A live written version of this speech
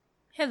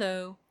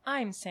Hello,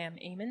 I'm Sam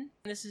Amon.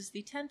 This is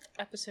the 10th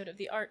episode of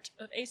The Art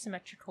of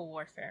Asymmetrical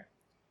Warfare.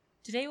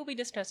 Today we'll be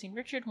discussing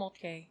Richard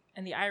Mulcahy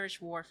and the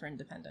Irish War for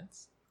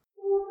Independence.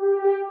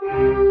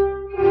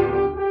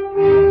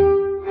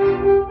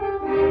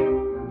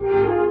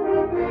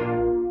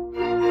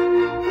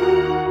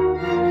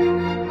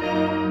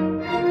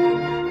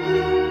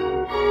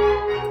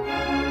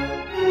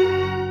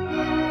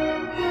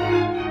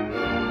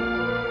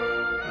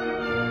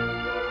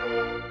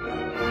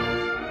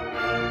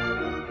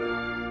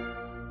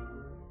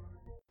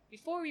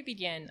 Before we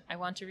begin, I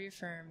want to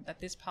reaffirm that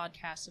this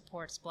podcast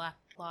supports Black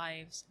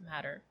Lives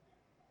Matter.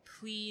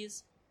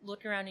 Please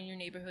look around in your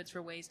neighborhoods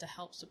for ways to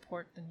help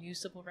support the new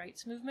civil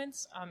rights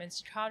movements. In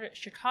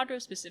Chicago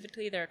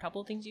specifically, there are a couple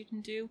of things you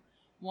can do.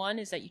 One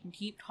is that you can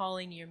keep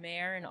calling your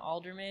mayor and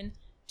aldermen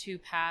to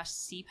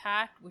pass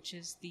CPAC, which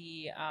is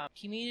the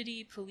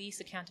Community Police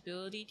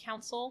Accountability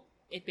Council.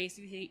 It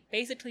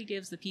basically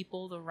gives the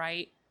people the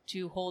right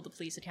to hold the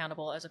police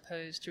accountable as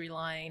opposed to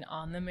relying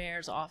on the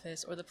mayor's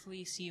office or the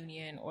police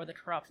union or the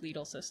corrupt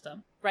legal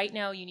system. Right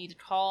now you need to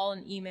call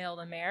and email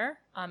the mayor,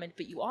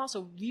 but you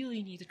also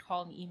really need to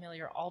call and email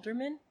your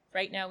alderman.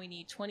 Right now we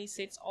need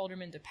 26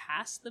 aldermen to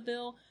pass the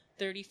bill,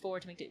 34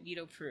 to make it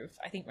veto proof.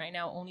 I think right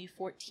now only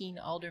 14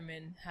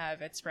 aldermen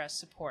have expressed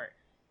support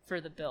for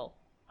the bill.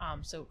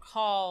 So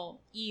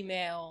call,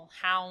 email,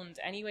 hound,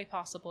 any way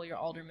possible your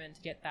alderman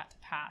to get that to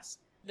pass.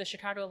 The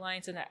Chicago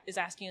Alliance is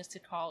asking us to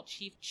call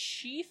Chief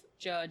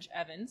Judge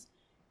Evans,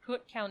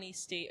 Cook County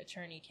State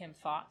Attorney Kim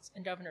Fox,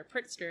 and Governor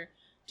Pritzker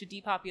to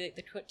depopulate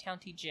the Cook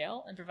County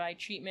Jail and provide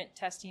treatment,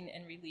 testing,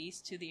 and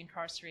release to the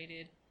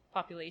incarcerated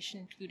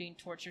population, including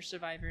torture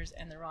survivors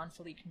and the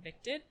wrongfully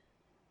convicted.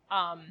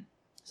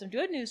 Some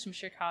good news from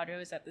Chicago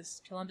is that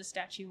this Columbus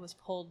statue was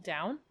pulled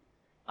down,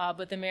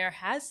 but the mayor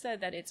has said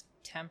that it's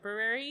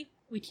temporary.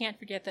 We can't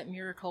forget that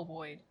Miracle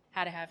Boyd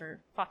had to have her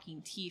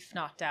fucking teeth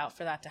knocked out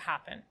for that to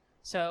happen.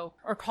 So,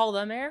 or call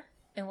the mayor,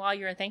 and while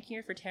you're thanking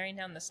her for tearing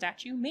down the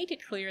statue, make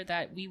it clear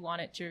that we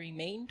want it to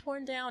remain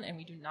torn down and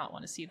we do not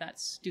want to see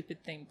that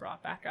stupid thing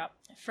brought back up.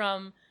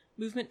 From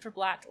Movement for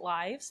Black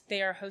Lives,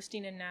 they are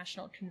hosting a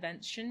national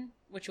convention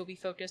which will be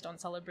focused on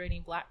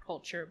celebrating Black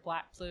culture,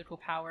 Black political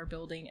power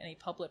building, and a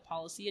public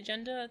policy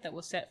agenda that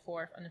will set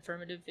forth an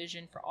affirmative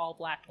vision for all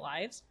Black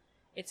lives.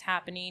 It's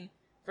happening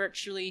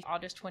virtually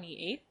August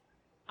 28th.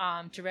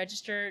 To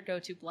register, go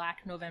to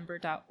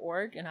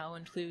blacknovember.org, and I'll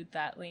include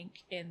that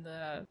link in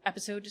the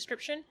episode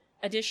description.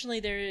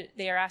 Additionally,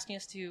 they are asking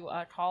us to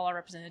call our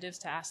representatives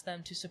to ask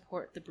them to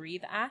support the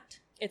BREATHE Act.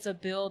 It's a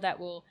bill that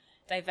will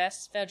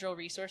divest federal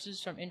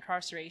resources from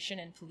incarceration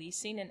and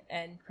policing and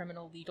end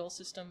criminal legal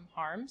system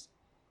harms.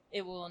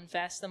 It will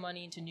invest the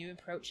money into new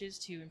approaches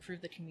to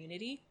improve the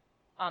community.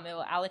 It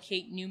will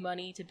allocate new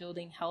money to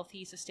building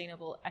healthy,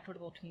 sustainable,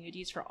 equitable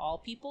communities for all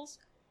peoples.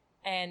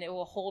 And it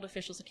will hold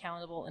officials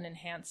accountable and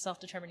enhance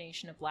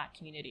self-determination of Black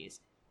communities.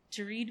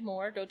 To read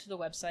more, go to the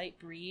website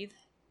BREATHE,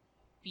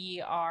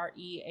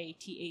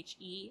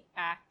 BREATHE,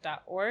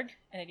 act.org.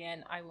 And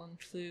again, I will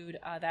include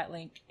that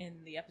link in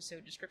the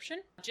episode description.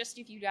 Just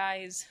to give you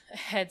guys a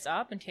heads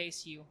up, in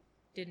case you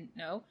didn't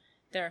know,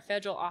 there are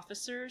federal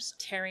officers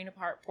tearing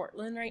apart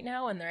Portland right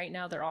now, and right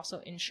now they're also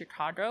in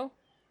Chicago.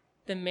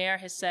 The mayor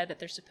has said that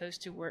they're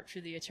supposed to work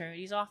through the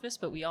attorney's office,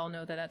 but we all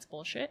know that that's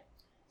bullshit.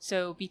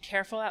 So be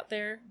careful out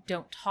there.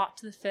 Don't talk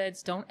to the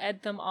feds. Don't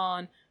egg them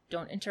on.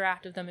 Don't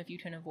interact with them if you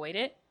can avoid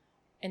it.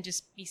 And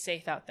just be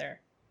safe out there.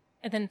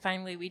 And then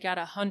finally, we got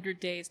 100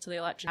 days to the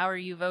election. How are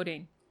you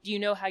voting? Do you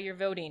know how you're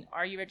voting?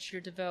 Are you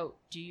registered to vote?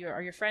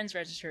 Are your friends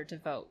registered to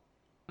vote?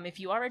 If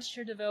you are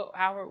registered to vote,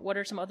 what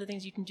are some other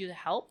things you can do to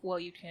help? Well,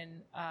 you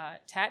can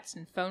text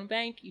and phone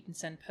bank. You can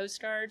send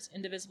postcards.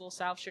 Indivisible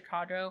South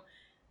Chicago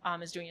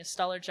is doing a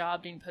stellar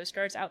job doing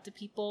postcards out to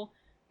people.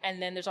 And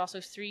then there's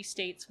also 3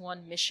 States,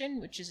 1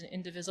 Mission, which is an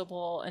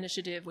indivisible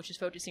initiative which is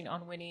focusing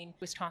on winning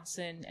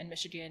Wisconsin and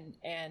Michigan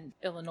and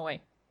Illinois.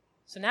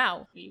 So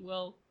now we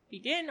will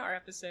begin our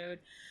episode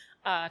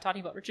talking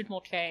about Richard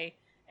Mulcahy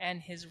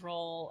and his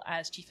role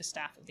as Chief of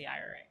Staff of the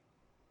IRA.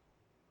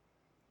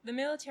 The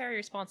military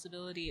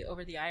responsibility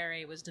over the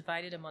IRA was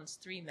divided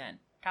amongst 3 men,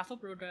 Cathal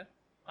Brugha,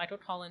 Michael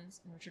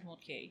Collins, and Richard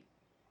Mulcahy.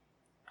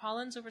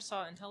 Collins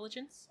oversaw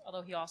intelligence,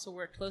 although he also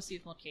worked closely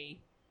with Mulcahy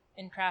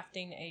in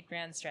crafting a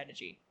grand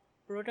strategy.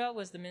 Brugha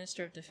was the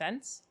Minister of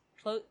Defense,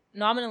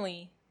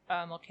 nominally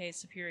Mulcahy's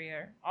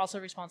superior, also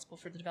responsible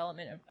for the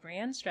development of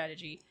grand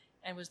strategy,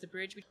 and was the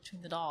bridge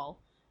between the Dáil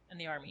and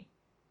the army.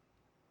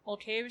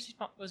 Mulcahy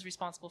was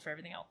responsible for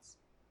everything else.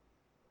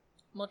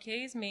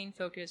 Mulcahy's main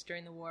focus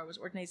during the war was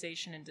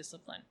organization and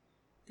discipline.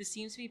 This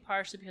seems to be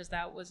partially because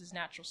that was his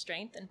natural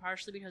strength, and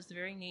partially because the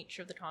very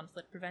nature of the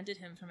conflict prevented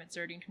him from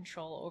exerting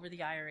control over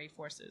the IRA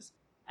forces.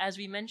 As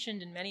we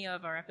mentioned in many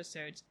of our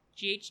episodes,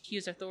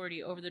 GHQ's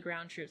authority over the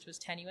ground troops was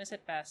tenuous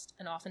at best,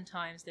 and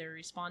oftentimes they were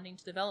responding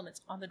to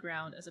developments on the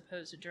ground as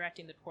opposed to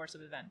directing the course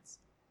of events.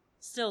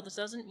 Still, this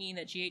doesn't mean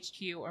that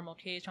GHQ or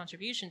Mulcahy's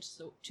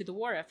contributions to the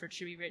war effort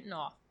should be written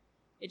off.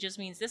 It just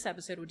means this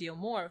episode will deal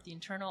more with the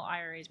internal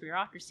IRA's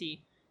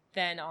bureaucracy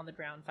than on the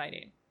ground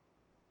fighting.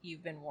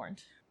 You've been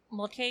warned.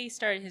 Mulcahy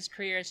started his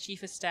career as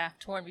chief of staff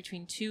torn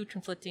between two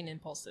conflicting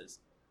impulses.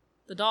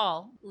 The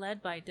Dáil,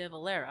 led by de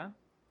Valera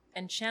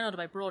and channeled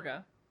by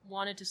Brodra,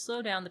 wanted to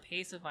slow down the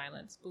pace of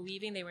violence,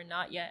 believing they were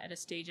not yet at a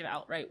stage of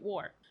outright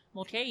war.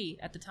 Mulcahy,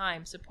 at the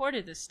time,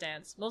 supported this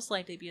stance, most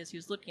likely because he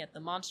was looking at the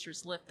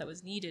monstrous lift that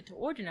was needed to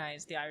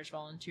organize the Irish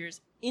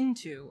Volunteers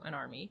into an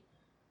army,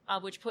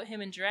 which put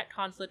him in direct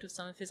conflict with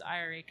some of his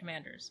IRA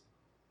commanders.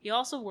 He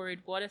also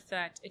worried what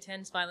effect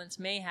intense violence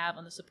may have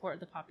on the support of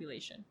the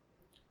population.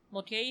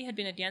 Mulcahy had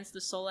been against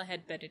the Sola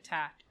Headbed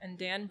attack, and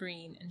Dan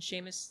Breen and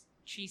Seamus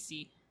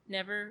Treacy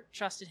never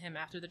trusted him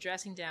after the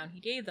dressing down he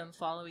gave them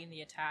following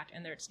the attack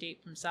and their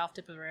escape from South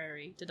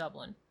Tipperary to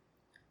Dublin.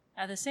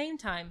 At the same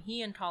time,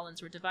 he and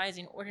Collins were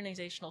devising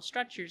organizational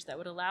structures that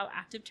would allow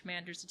active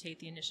commanders to take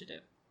the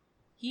initiative.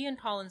 He and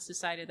Collins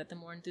decided that the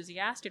more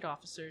enthusiastic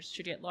officers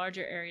should get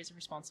larger areas of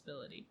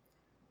responsibility,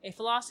 a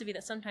philosophy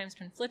that sometimes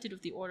conflicted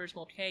with the orders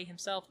Mulcahy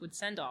himself would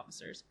send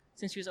officers,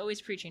 since he was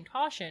always preaching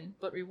caution,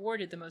 but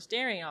rewarded the most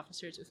daring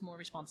officers with more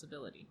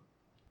responsibility.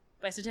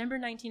 By September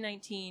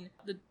 1919,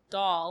 the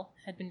Dáil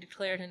had been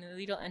declared an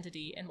illegal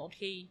entity, and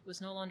Mulcahy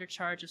was no longer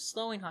charged of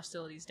slowing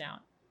hostilities down.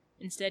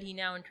 Instead, he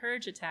now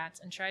encouraged attacks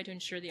and tried to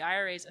ensure the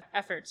IRA's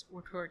efforts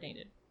were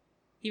coordinated.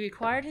 He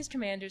required his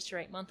commanders to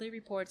write monthly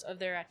reports of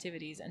their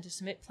activities and to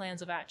submit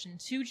plans of action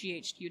to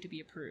GHQ to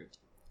be approved.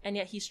 And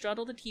yet he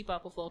struggled to keep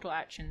up with local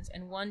actions,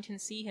 and one can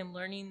see him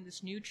learning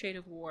this new trade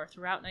of war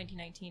throughout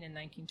 1919 and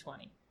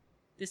 1920.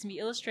 This can be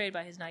illustrated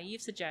by his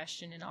naive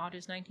suggestion in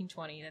August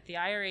 1920 that the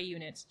IRA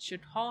units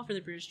should call for the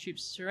British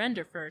troops to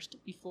surrender first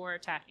before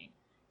attacking,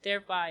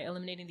 thereby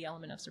eliminating the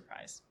element of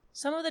surprise.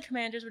 Some of the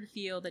commanders would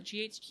feel that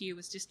GHQ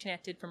was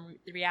disconnected from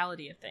the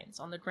reality of things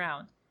on the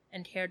ground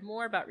and cared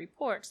more about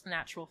reports than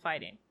actual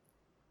fighting.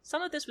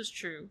 Some of this was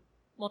true.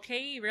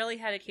 Mulcahy rarely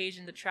had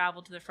occasion to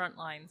travel to the front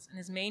lines, and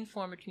his main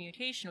form of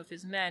communication with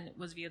his men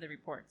was via the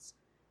reports.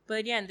 But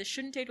again, this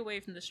shouldn't take away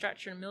from the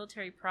structure and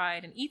military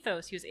pride and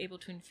ethos he was able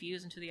to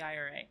infuse into the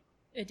IRA.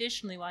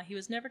 Additionally, while he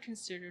was never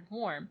considered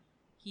warm,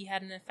 he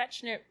had an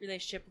affectionate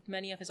relationship with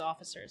many of his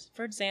officers.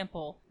 For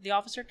example, the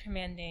officer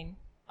commanding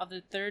of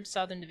the 3rd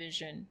Southern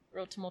Division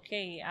wrote to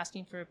Mulcahy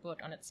asking for a book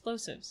on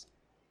explosives.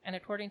 And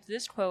according to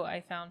this quote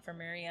I found from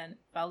Marianne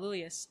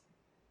Valulius,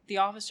 the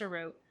officer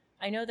wrote,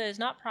 "I know that it is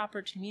not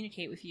proper to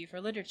communicate with you for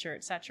literature,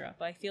 etc.,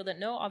 but I feel that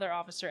no other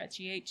officer at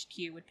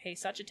GHQ would pay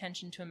such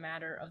attention to a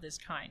matter of this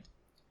kind."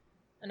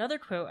 Another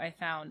quote I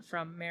found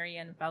from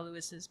Marianne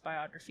Valulis's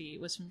biography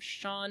was from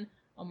Sean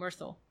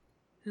O'Murthel,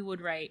 who would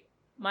write,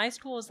 "My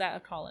school is that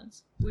of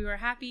Collins. We were a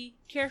happy,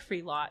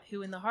 carefree lot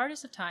who in the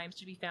hardest of times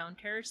to be found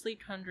carelessly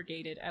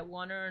congregated at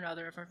one or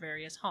another of our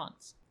various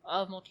haunts.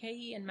 Of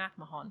Mulcahy and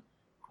MacMahon,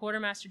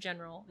 Quartermaster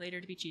General, later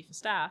to be Chief of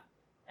Staff,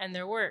 and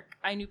their work,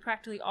 I knew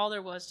practically all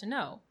there was to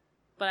know,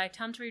 but I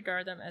come to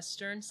regard them as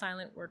stern,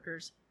 silent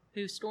workers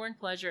who scorned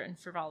pleasure and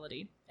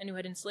frivolity, and who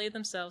had enslaved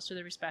themselves to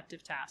their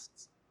respective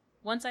tasks.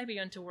 Once I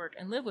began to work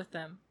and live with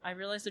them, I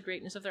realized the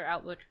greatness of their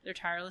outlook, their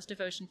tireless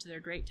devotion to their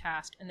great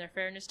task, and their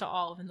fairness to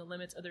all within the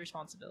limits of their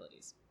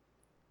responsibilities."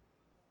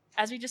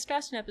 As we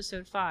discussed in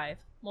Episode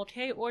 5,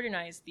 Mulcahy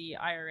organized the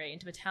IRA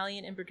into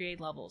battalion and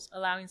brigade levels,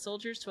 allowing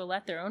soldiers to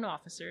elect their own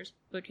officers,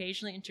 but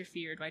occasionally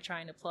interfered by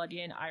trying to plug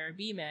in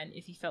IRB men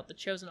if he felt the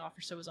chosen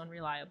officer was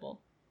unreliable,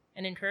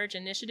 and encouraged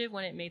initiative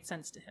when it made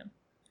sense to him.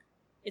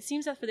 It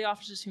seems that for the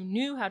officers who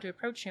knew how to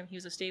approach him, he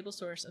was a stable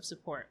source of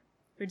support.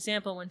 For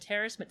example, when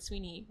Terrace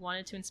McSweeney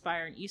wanted to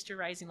inspire an Easter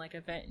Rising-like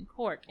event in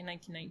Cork in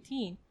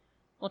 1919,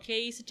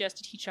 Mulcahy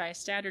suggested he try a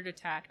staggered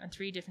attack on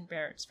 3 different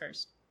barracks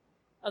first.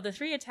 Of the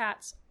 3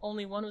 attacks,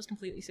 only one was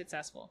completely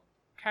successful,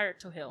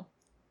 Carricktohill,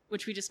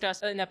 which we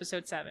discussed in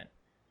Episode 7,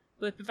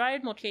 but it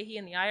provided Mulcahy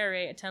and the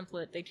IRA a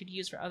template they could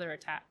use for other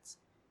attacks.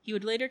 He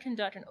would later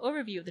conduct an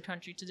overview of the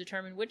country to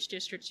determine which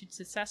districts should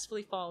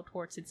successfully follow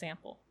towards its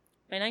example.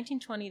 By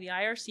 1920, the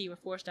IRC were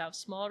forced out of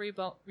small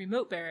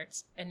remote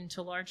barracks and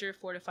into larger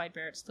fortified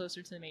barracks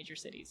closer to the major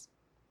cities.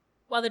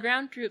 While the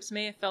ground troops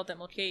may have felt that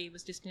Mulcahy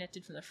was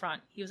disconnected from the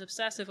front, he was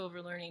obsessive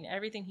over learning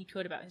everything he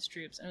could about his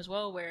troops and was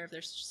well aware of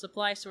their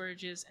supply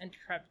shortages and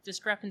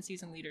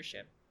discrepancies in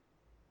leadership.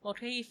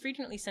 Mulcahy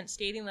frequently sent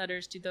scathing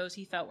letters to those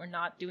he felt were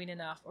not doing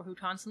enough or who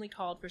constantly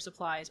called for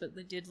supplies but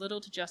did little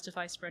to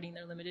justify spreading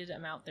their limited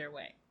amount their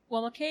way.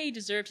 While Mulcahy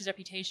deserved his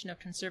reputation of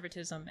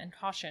conservatism and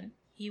caution,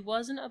 he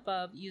wasn't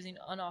above using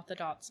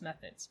unorthodox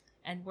methods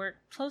and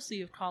worked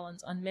closely with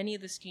Collins on many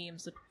of the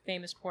schemes the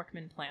famous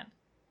Corkman planned.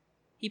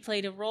 He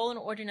played a role in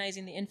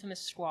organizing the infamous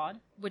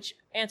squad, which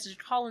answered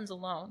Collins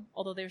alone,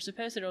 although they were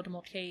supposed to go to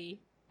Mulcahy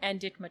and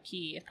Dick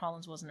McKee if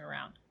Collins wasn't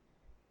around.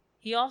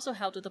 He also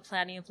helped with the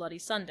planning of Bloody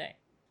Sunday.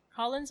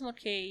 Collins,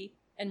 Mulcahy,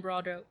 and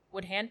Brodra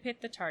would handpick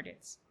the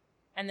targets,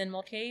 and then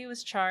Mulcahy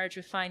was charged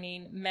with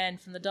finding men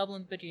from the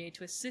Dublin Brigade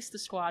to assist the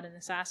squad in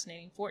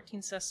assassinating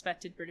 14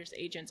 suspected British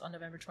agents on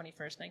November 21,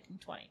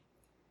 1920.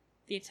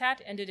 The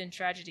attack ended in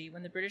tragedy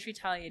when the British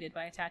retaliated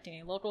by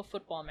attacking a local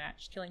football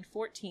match, killing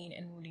 14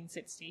 and wounding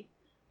 60,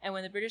 and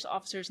when the British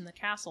officers in the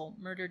castle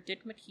murdered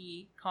Dick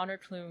McKee, Connor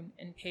Clune,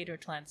 and Peter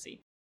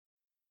Clancy.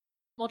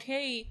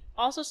 Mulcahy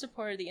also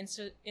supported the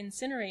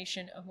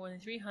incineration of more than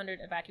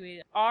 300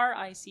 evacuated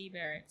RIC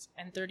barracks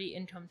and 30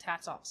 income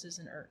tax offices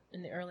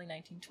in the early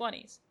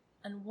 1920s.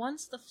 And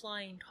once the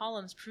flying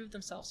columns proved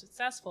themselves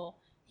successful,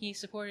 he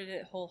supported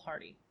it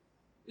wholeheartedly.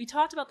 We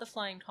talked about the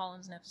flying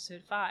columns in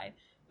episode 5,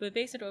 but a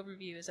basic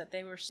overview is that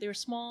they were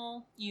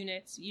small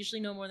units,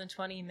 usually no more than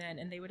 20 men,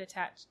 and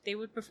they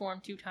would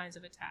perform 2 kinds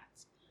of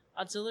attacks: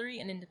 auxiliary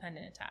and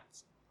independent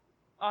attacks.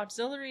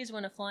 Auxiliary is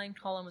when a flying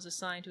column was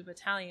assigned to a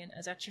battalion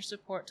as extra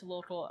support to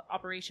local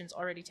operations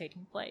already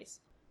taking place.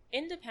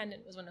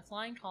 Independent was when a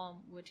flying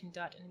column would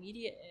conduct an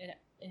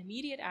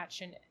immediate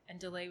action and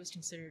delay was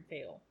considered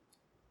fatal.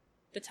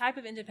 The type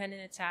of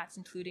independent attacks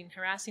including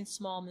harassing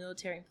small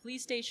military and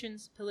police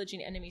stations,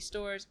 pillaging enemy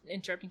stores,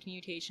 interrupting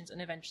communications,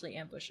 and eventually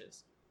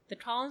ambushes. The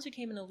columns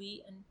became an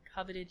elite and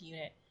coveted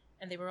unit,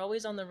 and they were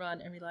always on the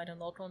run and relied on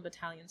local and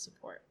battalion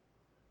support.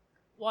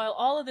 While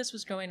all of this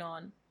was going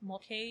on,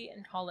 Mulcahy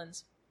and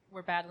Collins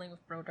were battling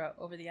with Broda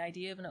over the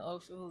idea of an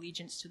oath of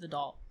allegiance to the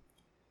Dáil.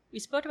 We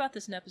spoke about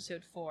this in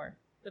episode 4,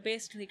 but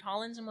basically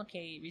Collins and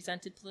Mulcahy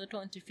resented political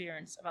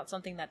interference about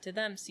something that to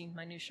them seemed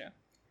minutiae.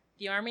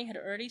 The army had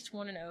already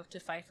sworn an oath to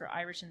fight for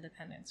Irish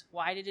independence.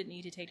 Why did it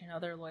need to take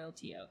another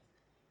loyalty oath?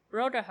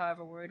 Broda,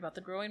 however, worried about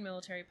the growing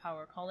military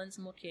power Collins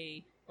and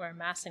Mulcahy were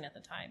amassing at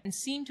the time, and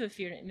seemed to have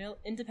feared an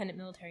independent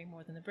military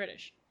more than the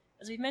British.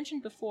 As we've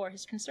mentioned before,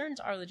 his concerns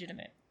are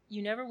legitimate.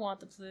 You never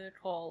want the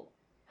political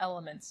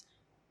elements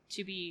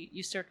to be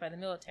usurped by the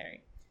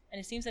military, and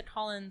it seems that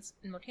Collins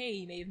and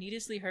Mulcahy may have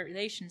needlessly hurt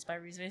relations by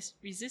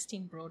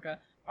resisting Broda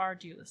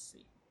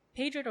arduously.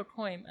 Pedro de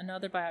Coim,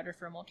 another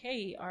biographer of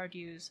Mulcahy,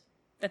 argues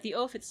that the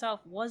oath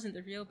itself wasn't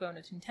the real bone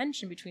of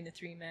contention between the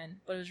 3 men,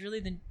 but it was really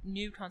the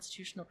new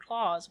constitutional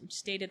clause which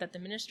stated that the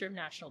Minister of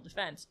National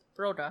Defense,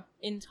 Broda,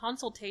 in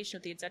consultation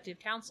with the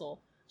Executive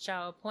Council,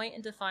 shall appoint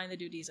and define the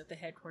duties of the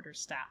headquarters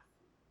staff.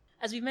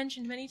 As we've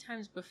mentioned many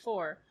times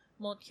before,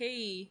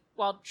 Mulcahy,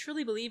 while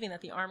truly believing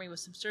that the army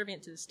was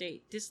subservient to the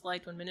state,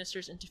 disliked when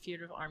ministers interfered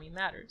with army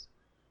matters.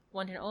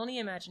 One can only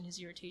imagine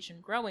his irritation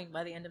growing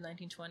by the end of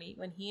 1920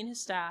 when he and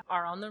his staff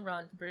are on the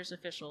run from British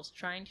officials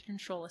trying to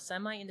control a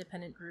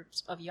semi-independent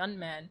groups of young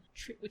men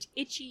with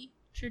itchy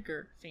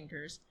trigger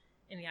fingers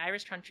in the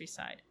Irish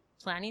countryside,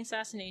 planning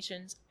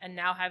assassinations and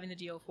now having to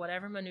deal with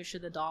whatever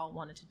minutiae the Dáil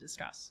wanted to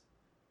discuss.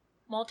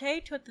 Mulcahy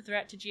took the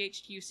threat to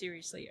GHQ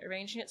seriously,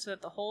 arranging it so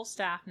that the whole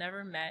staff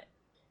never met.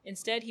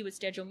 Instead, he would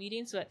schedule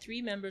meetings so that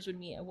 3 members would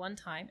meet at one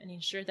time and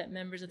ensure that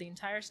members of the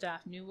entire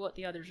staff knew what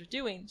the others were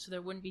doing so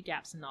there wouldn't be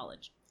gaps in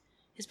knowledge.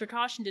 His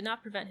precaution did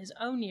not prevent his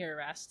own near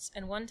arrests,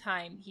 and one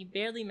time he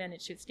barely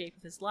managed to escape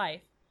with his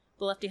life,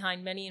 but left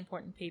behind many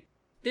important papers.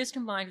 This,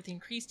 combined with the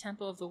increased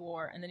tempo of the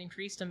war and the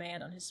increased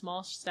demand on his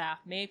small staff,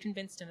 may have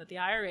convinced him that the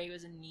IRA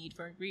was in need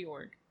for a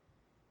reorg.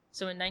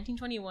 So in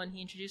 1921,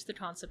 he introduced the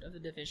concept of the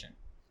division.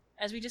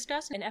 As we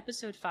discussed in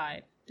episode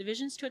 5,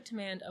 divisions took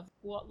command of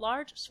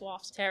large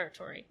swaths of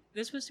territory.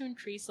 This was to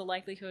increase the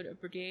likelihood of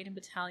brigade and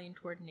battalion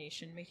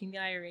coordination, making the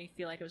IRA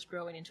feel like it was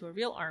growing into a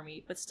real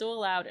army, but still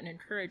allowed and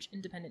encouraged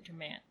independent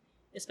command,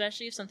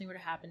 especially if something were to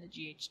happen to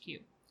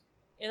GHQ.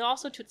 It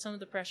also took some of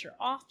the pressure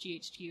off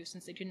GHQ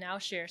since they could now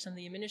share some of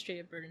the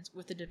administrative burdens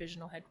with the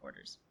divisional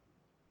headquarters.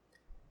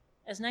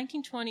 As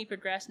 1920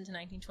 progressed into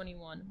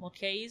 1921,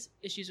 Mulcahy's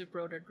issues with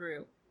Broda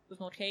grew, with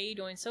Mulcahy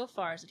going so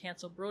far as to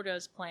cancel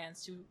Broda's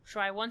plans to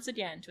try once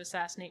again to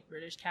assassinate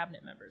British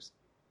cabinet members.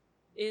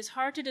 It is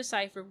hard to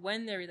decipher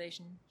when their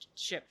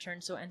relationship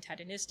turned so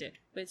antagonistic,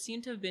 but it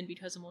seemed to have been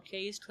because of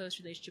Mulcahy's close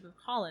relationship with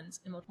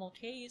Collins and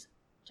Mulcahy's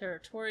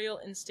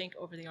territorial instinct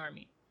over the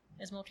army.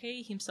 As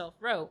Mulcahy himself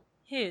wrote,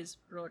 his,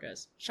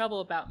 Broda's,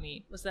 trouble about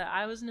me was that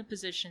I was in a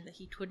position that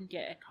he couldn't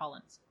get at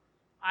Collins.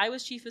 I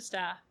was chief of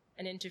staff,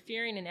 and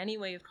interfering in any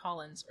way with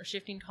Collins or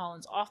shifting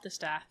Collins off the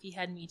staff he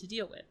had me to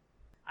deal with.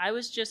 I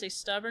was just a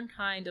stubborn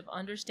kind of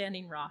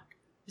understanding rock,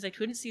 because I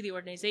couldn't see the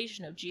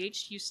organization of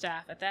GHQ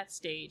staff at that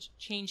stage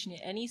changing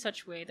in any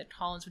such way that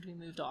Collins would be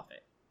moved off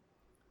it.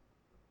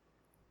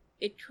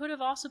 It could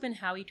have also been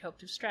how he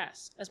coped with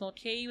stress, as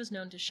Mulcahy was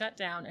known to shut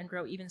down and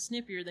grow even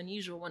snippier than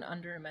usual when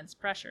under immense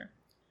pressure.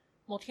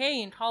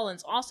 Mulcahy and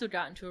Collins also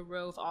got into a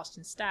row of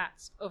Austin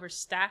Stacks over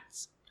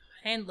Stacks'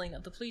 handling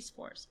of the police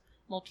force.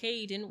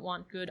 Mulcahy didn't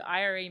want good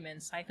IRA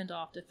men siphoned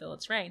off to fill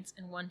its ranks,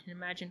 and one can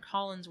imagine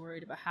Collins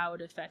worried about how it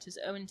would affect his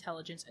own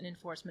intelligence and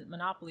enforcement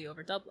monopoly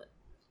over Dublin.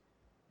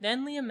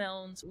 Then Liam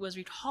Melns was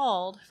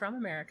recalled from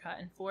America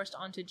and forced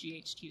onto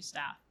GHQ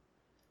staff,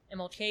 and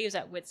Mulcahy was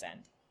at wit's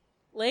end.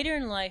 Later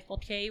in life,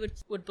 Mulcahy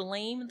would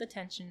blame the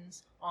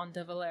tensions on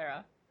De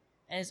Valera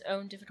and his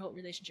own difficult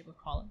relationship with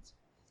Collins.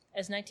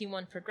 As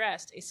 1901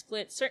 progressed, a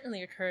split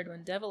certainly occurred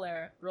when De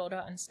Valera,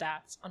 Broda, and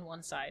Stats on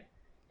one side,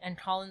 and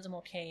Collins and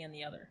Mulcahy on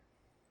the other.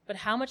 But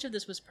how much of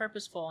this was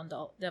purposeful on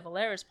De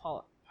Valera's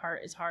part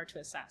is hard to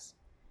assess.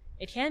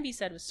 It can be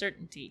said with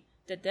certainty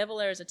that De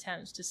Valera's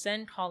attempts to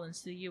send Collins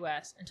to the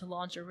U.S. and to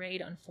launch a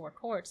raid on 4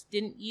 courts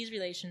didn't ease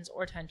relations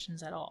or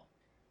tensions at all.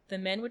 The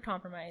men would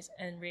compromise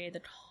and raid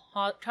the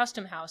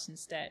custom house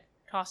instead,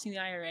 costing the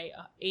IRA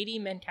 80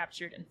 men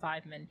captured and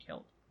 5 men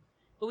killed.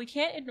 But we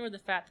can't ignore the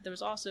fact that there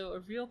was also a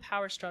real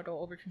power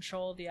struggle over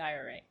control of the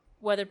IRA.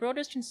 Whether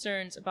Broda's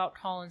concerns about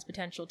Collins'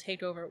 potential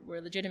takeover were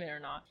legitimate or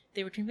not,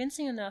 they were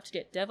convincing enough to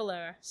get De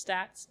Valera,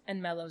 Stats,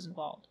 and Mellows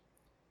involved.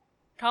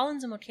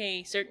 Collins and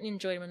Mulcahy certainly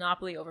enjoyed a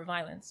monopoly over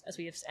violence, as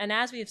we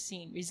have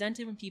seen,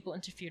 resented when people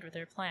interfered with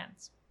their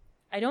plans.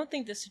 I don't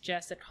think this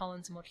suggests that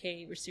Collins and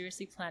Mulcahy were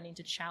seriously planning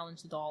to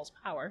challenge the Dahl's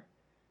power.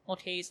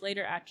 Mulcahy's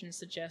later actions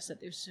suggest that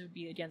this would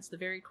be against the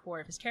very core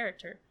of his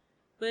character,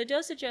 but it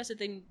does suggest that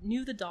they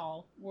knew the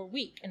Dahl were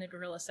weak in a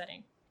guerrilla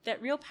setting,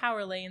 that real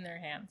power lay in their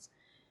hands,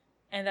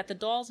 and that the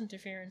Dahl's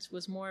interference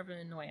was more of an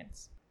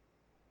annoyance.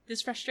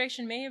 This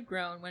frustration may have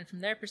grown when,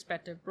 from their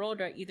perspective,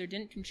 Broda either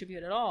didn't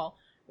contribute at all,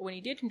 or when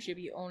he did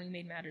contribute, only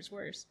made matters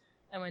worse,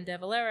 and when De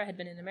Valera had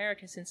been in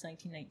America since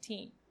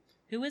 1919.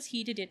 Who was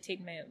he to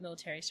dictate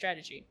military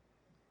strategy?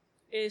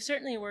 It is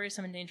certainly a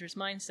worrisome and dangerous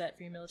mindset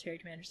for your military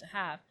commanders to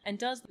have, and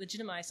does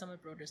legitimize some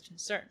of Broda's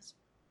concerns.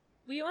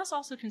 We must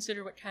also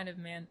consider what kind of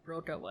man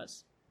Broda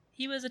was.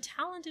 He was a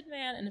talented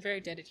man and a very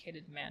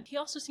dedicated man. He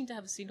also seemed to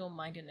have a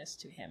single-mindedness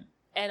to him.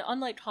 And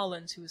unlike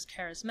Collins, who was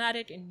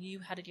charismatic and knew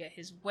how to get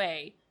his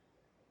way,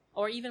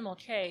 or even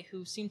Mulcahy,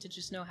 who seemed to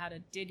just know how to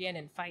dig in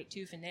and fight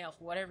tooth and nail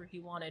for whatever he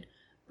wanted,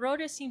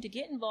 Broda seemed to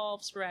get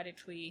involved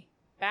sporadically,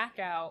 back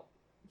out,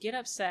 get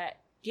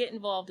upset, get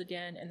involved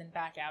again, and then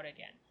back out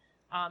again.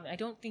 I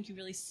don't think you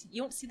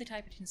don't see the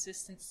type of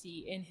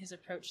consistency in his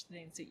approach to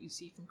things that you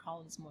see from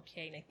Collins and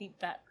Mulcahy, and I think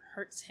that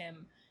hurts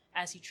him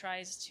as he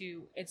tries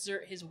to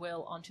exert his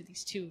will onto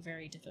these two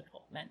very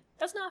difficult men.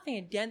 That's nothing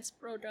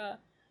against Broda,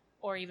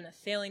 or even a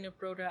failing of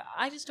Broda.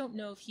 I just don't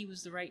know if he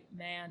was the right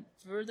man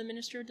for the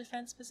Minister of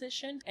Defense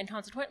position, and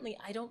consequently,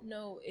 I don't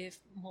know if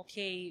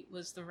Mulcahy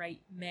was the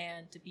right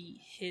man to be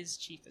his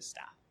chief of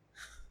staff.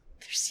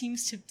 There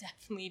seems to have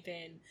definitely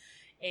been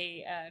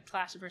a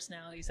clash of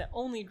personalities that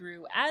only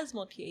grew as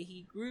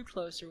Mulcahy grew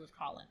closer with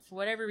Collins. For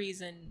whatever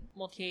reason,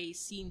 Mulcahy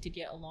seemed to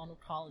get along with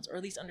Collins, or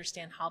at least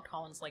understand how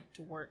Collins liked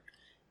to work,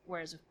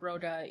 whereas with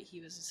Broda, he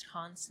was just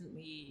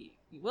constantly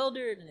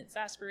bewildered and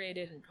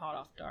exasperated and caught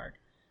off guard.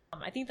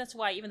 I think that's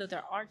why, even though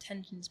there are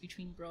tensions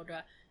between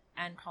Broda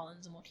and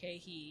Collins and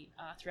Mulcahy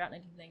throughout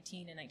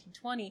 1919 and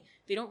 1920,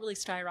 they don't really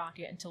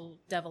skyrocket until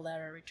De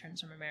Valera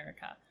returns from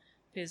America.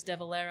 Because De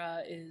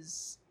Valera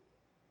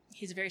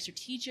he's a very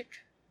strategic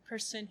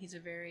person,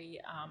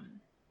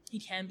 he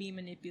can be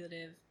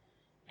manipulative,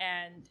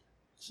 and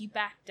he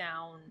backed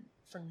down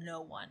for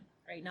no one,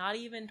 right? Not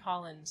even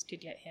Collins could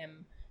get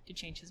him to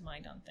change his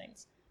mind on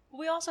things. But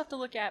we also have to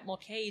look at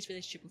Mulcahy's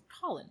relationship with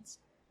Collins,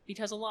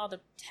 because a lot of the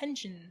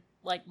tension,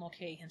 like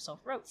Mulcahy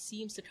himself wrote,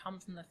 seems to come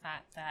from the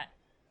fact that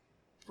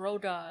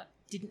Broda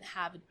didn't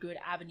have a good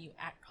avenue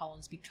at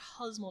Collins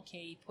because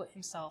Mulcahy put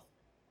himself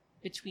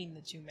between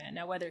the two men.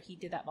 Now, whether he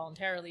did that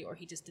voluntarily or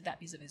he just did that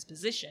because of his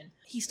position,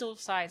 he still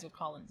sides with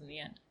Collins in the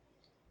end.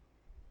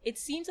 It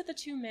seems that the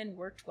two men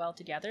worked well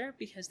together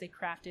because they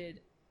crafted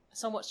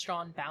somewhat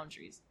strong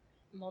boundaries.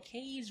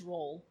 Mulcahy's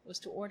role was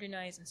to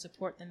organize and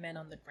support the men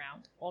on the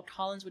ground, while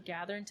Collins would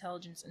gather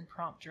intelligence and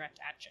prompt direct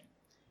action.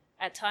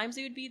 At times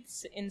they would be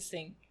in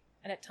sync,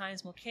 and at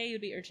times Mulcahy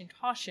would be urging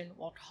caution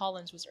while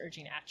Collins was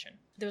urging action.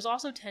 There was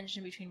also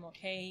tension between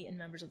Mulcahy and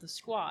members of the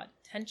squad,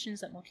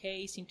 tensions that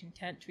Mulcahy seemed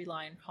content to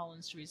rely on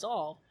Collins to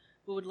resolve,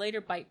 but would later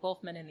bite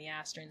both men in the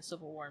ass during the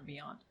Civil War and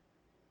beyond.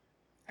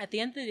 At the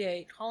end of the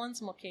day,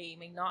 Collins and Mulcahy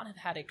may not have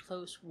had a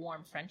close,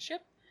 warm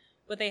friendship,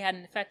 but they had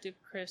an effective,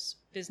 crisp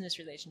business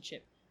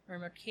relationship, where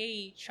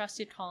Mulcahy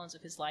trusted Collins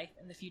with his life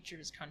and the future of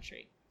his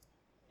country.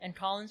 And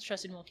Collins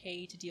trusted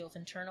Mulcahy to deal with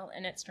internal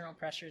and external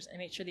pressures and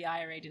make sure the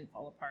IRA didn't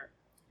fall apart.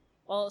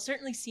 While it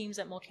certainly seems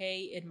that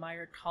Mulcahy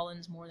admired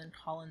Collins more than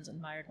Collins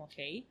admired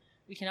Mulcahy,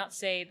 we cannot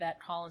say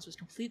that Collins was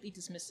completely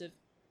dismissive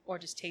or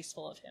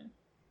distasteful of him.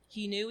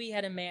 He knew he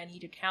had a man he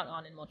could count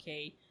on in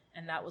Mulcahy,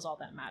 and that was all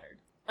that mattered.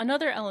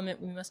 Another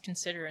element we must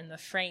consider in the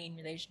fraying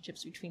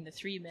relationships between the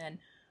three men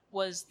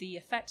was the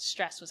effect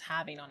stress was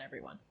having on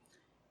everyone.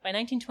 By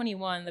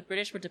 1921, the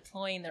British were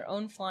deploying their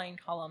own flying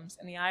columns,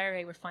 and the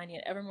IRA were finding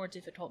it ever more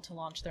difficult to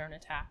launch their own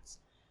attacks.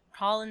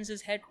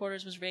 Collins'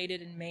 headquarters was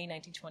raided in May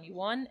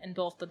 1921, and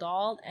both the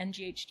Dahl and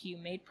GHQ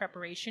made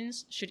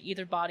preparations should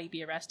either body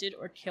be arrested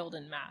or killed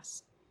en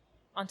masse.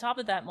 On top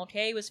of that,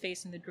 Mulcahy was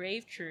facing the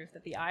grave truth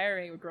that the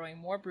IRA were growing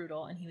more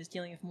brutal, and he was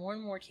dealing with more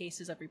and more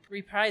cases of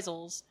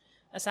reprisals,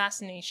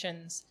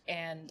 assassinations,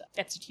 and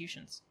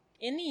executions.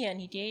 In the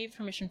end, he gave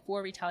permission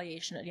for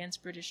retaliation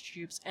against British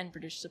troops and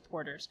British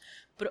supporters,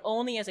 but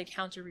only as a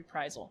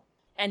counter-reprisal,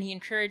 and he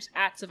encouraged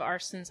acts of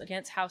arsons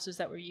against houses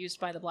that were used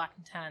by the Black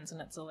and Tans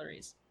and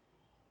auxiliaries.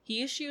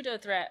 He issued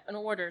an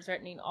order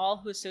threatening all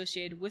who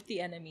associated with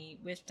the enemy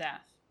with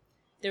death.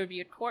 There would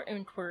be a court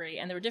inquiry,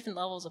 and there were different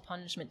levels of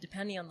punishment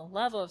depending on the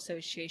level of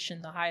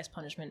association, the highest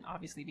punishment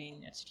obviously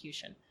being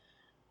execution.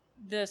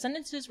 The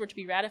sentences were to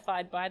be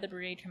ratified by the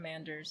brigade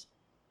commanders,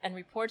 and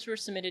reports were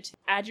submitted to the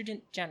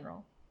Adjutant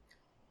General.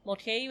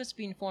 Mulcahy was to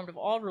be informed of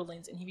all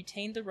rulings, and he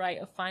retained the right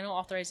of final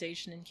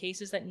authorization in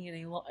cases that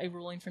needed a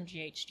ruling from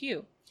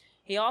GHQ.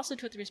 He also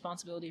took the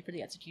responsibility for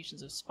the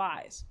executions of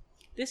spies.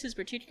 This is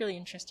particularly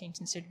interesting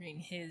considering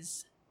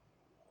his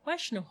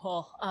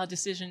questionable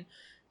decision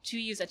to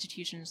use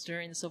executions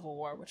during the Civil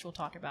War, which we'll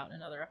talk about in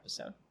another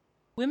episode.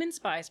 Women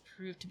spies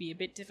proved to be a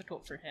bit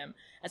difficult for him,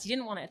 as he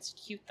didn't want to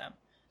execute them,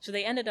 so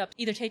they ended up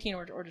either taking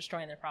or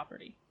destroying their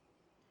property.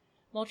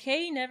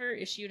 Mulcahy never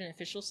issued an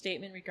official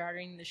statement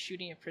regarding the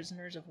shooting of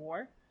prisoners of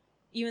war,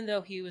 even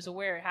though he was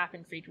aware it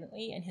happened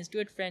frequently, and his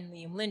good friend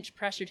Liam Lynch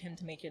pressured him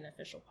to make it an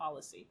official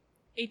policy.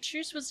 A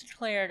truce was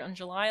declared on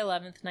July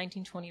 11,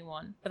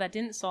 1921, but that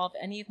didn't solve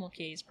any of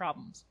Mulcahy's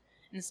problems.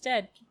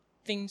 Instead,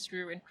 things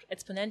grew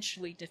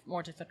exponentially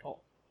more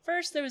difficult.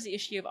 First, there was the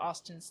issue of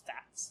Austin's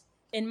Stats.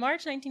 In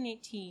March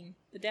 1918,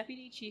 the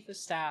Deputy Chief of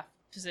Staff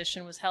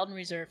position was held in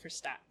reserve for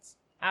Stats.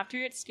 After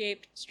he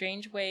escaped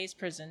Strangeways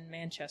Prison,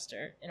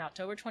 Manchester, in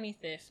October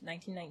 25,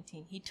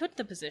 1919, he took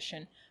the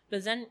position,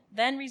 but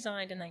then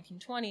resigned in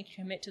 1920 to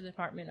commit to the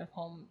Department of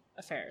Home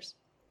Affairs.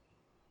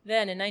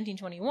 Then, in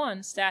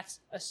 1921, Stats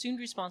assumed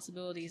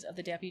responsibilities of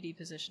the deputy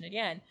position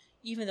again,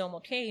 even though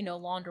Mulcahy no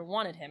longer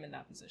wanted him in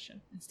that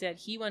position. Instead,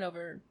 he went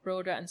over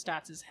Broda and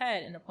Stats'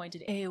 head and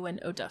appointed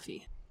Eowyn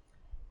O'Duffy.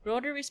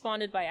 Broda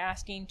responded by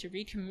asking to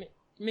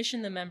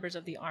recommission the members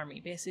of the army,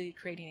 basically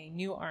creating a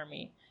new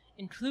army,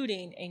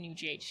 including a new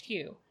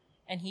GHQ,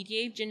 and he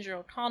gave Ginger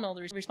O'Connell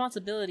the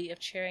responsibility of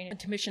chairing a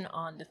commission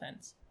on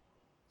defense.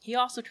 He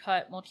also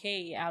cut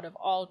Mulcahy out of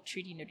all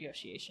treaty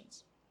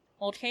negotiations.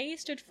 Mulcahy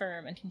stood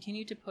firm and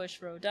continued to push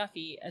for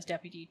O'Duffy as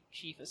Deputy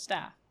Chief of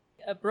Staff.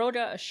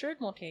 Broda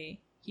assured Mulcahy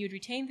he would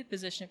retain the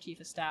position of Chief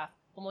of Staff,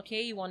 but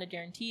Mulcahy wanted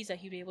guarantees that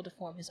he would be able to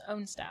form his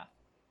own staff.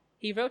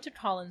 He wrote to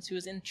Collins, who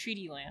was in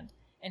treaty land,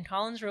 and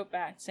Collins wrote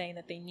back saying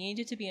that they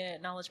needed to be an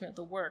acknowledgement of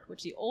the work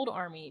which the old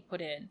army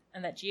put in,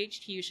 and that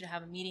GHQ should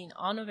have a meeting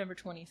on November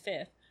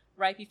 25th,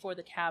 right before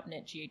the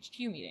Cabinet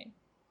GHQ meeting.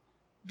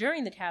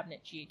 During the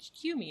Cabinet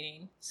GHQ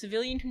meeting,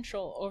 civilian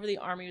control over the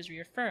army was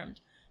reaffirmed,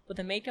 but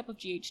the makeup of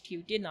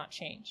GHQ did not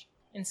change.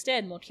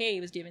 Instead,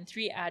 Mulcahy was given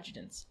 3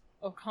 adjutants: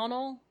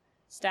 O'Connell,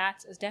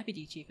 Stats as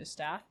Deputy Chief of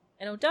Staff,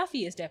 and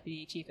O'Duffy as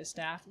Deputy Chief of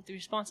Staff, with the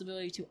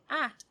responsibility to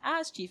act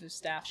as Chief of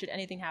Staff should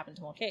anything happen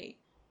to Mulcahy.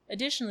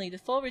 Additionally, the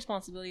full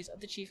responsibilities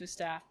of the Chief of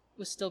Staff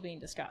was still being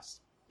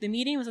discussed. The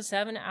meeting was a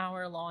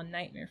 7-hour-long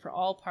nightmare for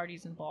all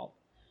parties involved.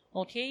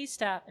 Mulcahy's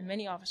staff and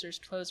many officers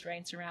closed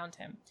ranks around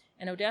him,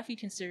 and O'Duffy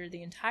considered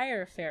the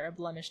entire affair a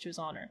blemish to his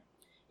honor.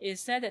 It is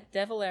said that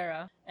De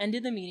Valera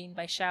ended the meeting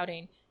by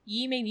shouting,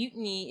 "Ye may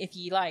mutiny if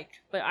ye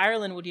like, but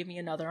Ireland will give me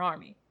another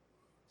army."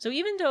 So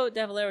even though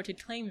De Valera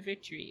could claim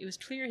victory, it was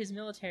clear his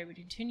military would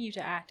continue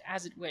to act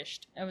as it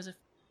wished.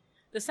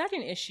 The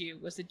second issue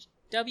was the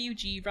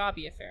W.G.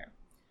 Robbie affair.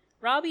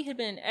 Robbie had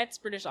been an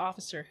ex-British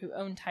officer who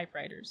owned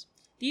typewriters.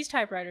 These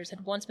typewriters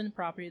had once been the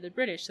property of the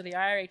British, so the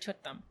IRA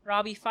took them.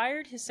 Robbie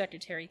fired his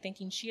secretary,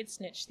 thinking she had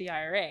snitched the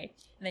IRA, and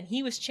then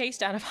he was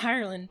chased out of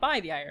Ireland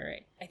by the IRA.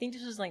 I think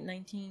this was like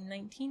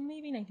 1919,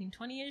 maybe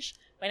 1920-ish.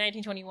 By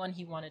 1921,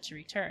 he wanted to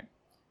return.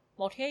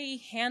 Mulcahy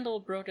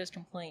handled Broda's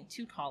complaint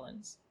to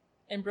Collins,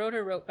 and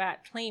Broda wrote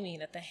back claiming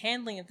that the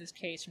handling of this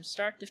case from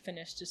start to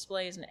finish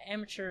displays an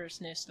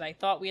amateurishness that I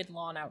thought we had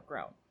long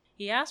outgrown.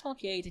 He asked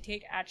Mulcahy to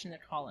take action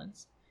at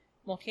Collins.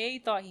 Mulcahy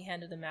thought he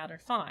handled the matter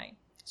fine,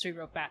 so he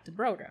wrote back to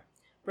Broda.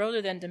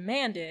 Broda then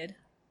demanded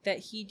that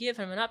he give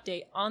him an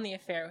update on the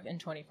affair within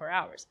 24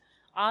 hours.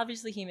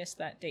 Obviously, he missed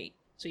that date,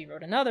 so he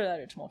wrote another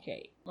letter to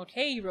Mulcahy.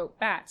 Mulcahy wrote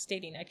back,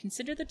 stating, "I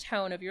consider the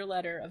tone of your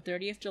letter of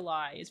 30th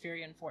July is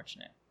very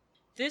unfortunate."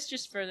 This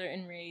just further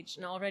enraged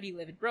an already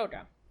livid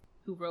Broda,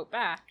 who wrote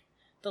back,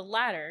 "The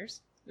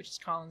latter's," which is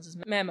Collins'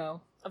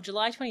 memo, "of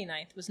July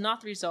 29th was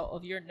not the result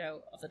of your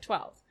note of the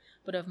 12th,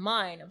 but of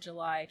mine of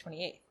July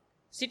 28th.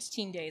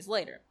 16 days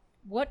later.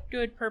 What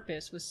good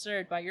purpose was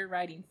served by your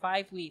writing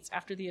 5 weeks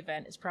after the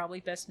event is probably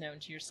best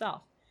known to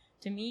yourself.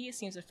 To me, it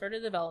seems a further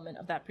development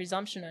of that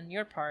presumption on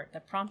your part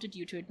that prompted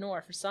you to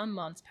ignore for some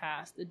months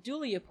past the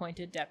duly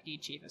appointed Deputy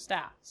Chief of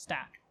Staff,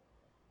 Stack.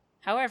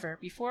 However,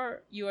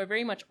 before you are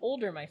very much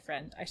older, my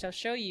friend, I shall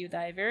show you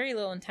that I have very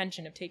little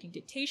intention of taking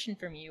dictation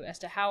from you as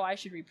to how I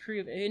should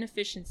reprove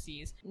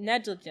inefficiencies,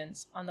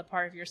 negligence on the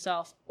part of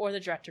yourself or the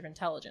Director of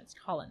Intelligence,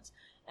 Collins,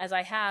 as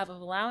I have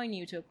of allowing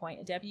you to appoint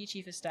a Deputy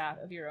Chief of Staff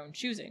of your own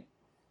choosing."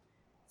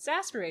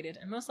 Exasperated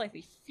and most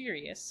likely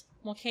furious,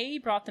 Mulcahy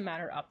brought the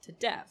matter up to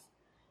Dev.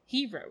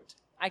 He wrote,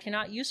 "I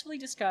cannot usefully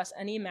discuss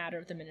any matter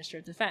with the Minister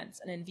of Defense,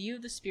 and in view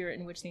of the spirit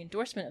in which the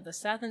endorsement of the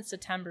 7th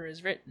September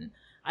is written,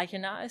 I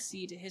cannot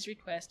accede to his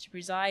request to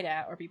preside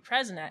at or be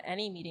present at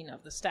any meeting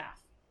of the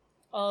staff."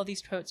 All of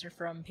these quotes are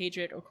from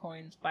Patriot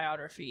O'Coin's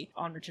biography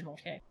on Richard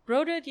Mulcahy.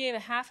 Broda gave a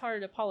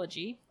half-hearted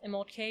apology, and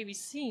Mulcahy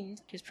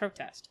rescinded his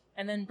protest,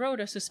 and then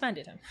Broda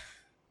suspended him.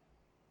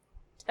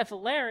 De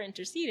Valera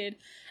interceded,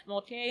 and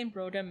Mulcahy and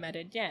Broda met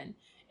again,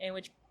 in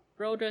which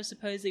Broda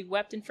supposedly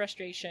wept in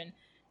frustration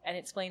and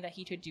explained that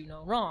he could do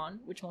no wrong,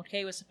 which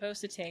Mulcahy was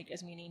supposed to take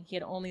as meaning he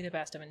had only the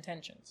best of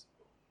intentions.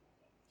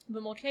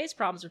 But Mulcahy's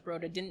problems with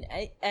Broda didn't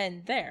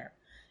end there.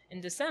 In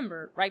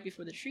December, right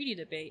before the treaty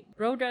debate,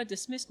 Broda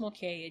dismissed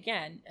Mulcahy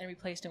again and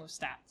replaced him with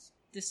Stats.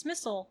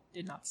 Dismissal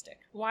did not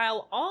stick.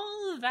 While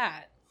all of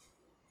that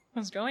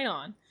was going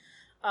on,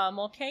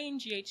 Mulcahy and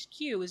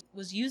GHQ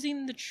was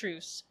using the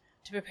truce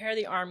to prepare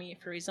the army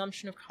for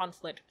resumption of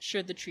conflict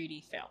should the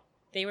treaty fail.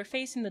 They were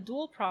facing the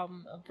dual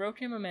problem of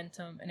broken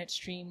momentum and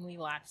extremely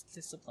lax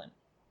discipline.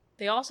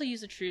 They also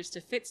used the truce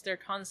to fix their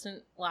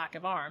constant lack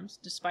of arms,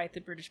 despite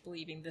the British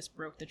believing this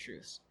broke the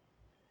truce.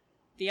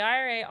 The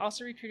IRA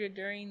also recruited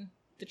during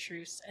the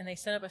truce, and they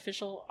set up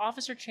official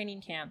officer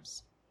training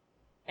camps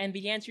and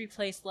began to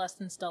replace less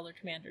than stellar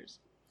commanders.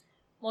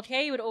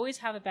 Mulcahy would always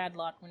have a bad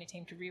luck when it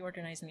came to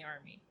reorganizing the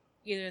army.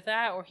 Either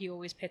that, or he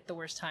always picked the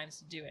worst times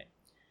to do it.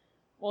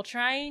 While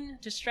trying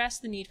to stress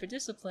the need for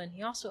discipline,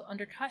 he also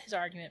undercut his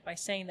argument by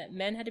saying that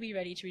men had to be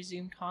ready to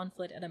resume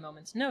conflict at a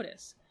moment's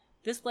notice.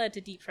 This led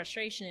to deep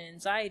frustration and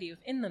anxiety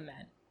within the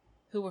men,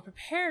 who were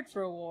prepared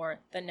for a war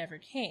that never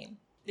came.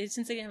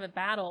 Since they didn't have a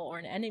battle or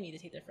an enemy to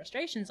take their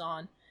frustrations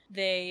on,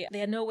 they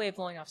had no way of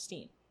blowing off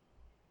steam.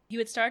 You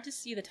would start to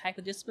see the type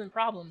of discipline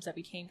problems that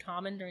became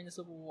common during the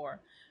Civil War,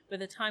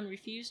 but at the time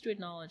refused to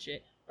acknowledge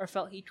it or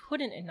felt he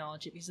couldn't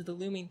acknowledge it because of the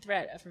looming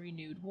threat of a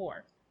renewed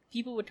war.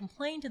 People would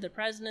complain to the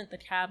president, the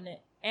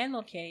cabinet, and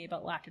Mulcahy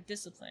about lack of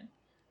discipline.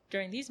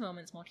 During these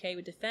moments, Mulcahy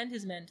would defend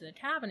his men to the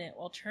cabinet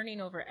while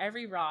turning over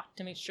every rock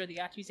to make sure the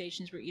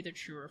accusations were either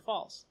true or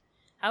false.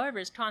 However,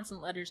 his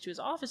constant letters to his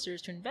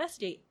officers to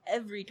investigate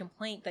every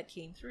complaint that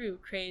came through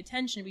created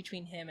tension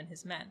between him and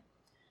his men.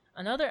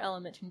 Another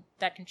element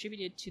that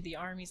contributed to the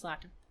army's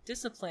lack of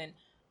discipline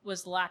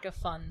was lack of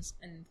funds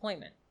and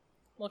employment.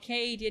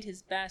 Mulcahy did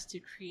his best to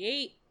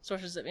create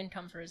sources of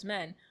income for his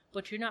men,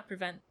 but could not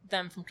prevent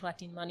them from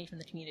collecting money from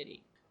the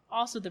community.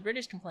 Also, the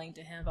British complained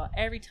to him about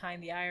every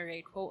time the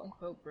IRA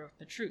quote-unquote broke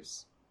the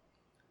truce.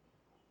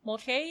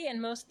 Mulcahy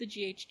and most of the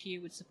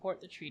GHQ would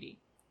support the treaty.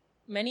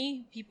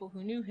 Many people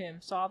who knew him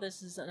saw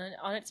this as an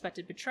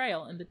unexpected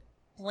betrayal and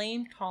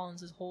blamed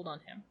Collins' hold on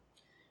him.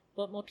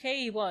 But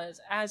Mulcahy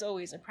was, as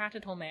always, a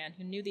practical man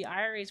who knew the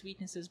IRA's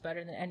weaknesses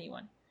better than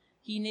anyone.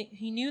 He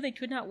knew they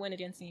could not win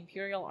against the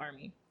Imperial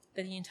Army,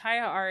 that the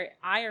entire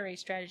IRA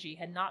strategy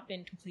had not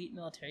been complete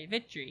military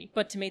victory,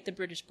 but to make the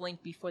British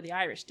blink before the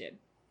Irish did.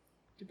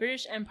 The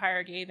British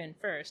Empire gave in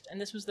first, and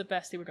this was the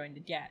best they were going to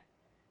get.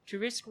 To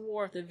risk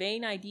war with the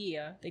vain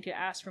idea they could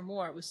ask for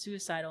more was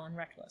suicidal and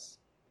reckless.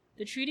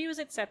 The treaty was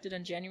accepted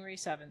on January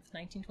 7th,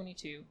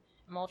 1922,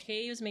 and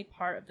Mulcahy was made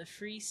part of the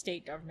Free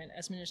State government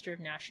as Minister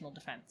of National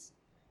Defense.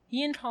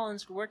 He and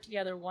Collins would work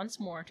together once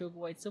more to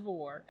avoid civil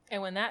war,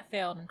 and when that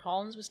failed and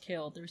Collins was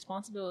killed, the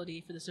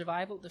responsibility for the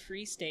survival of the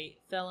Free State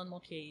fell on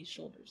Mulcahy's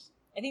shoulders.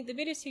 I think the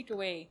biggest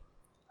takeaway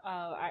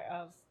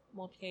of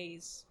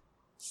Mulcahy's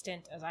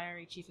stint as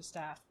IRA Chief of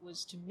Staff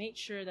was to make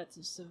sure that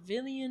the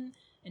civilian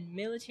and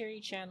military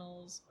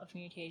channels of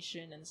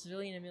communication and the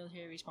civilian and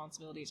military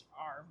responsibilities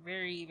are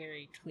very,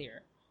 very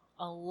clear.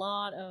 A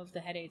lot of the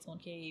headaches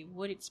Mulcahy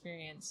would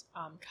experience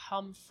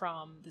come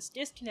from this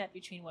disconnect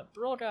between what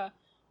Broda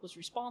was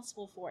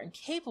responsible for and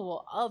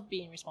capable of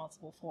being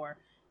responsible for,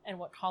 and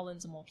what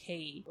Collins and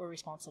Mulcahy were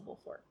responsible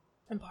for.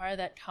 And part of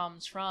that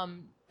comes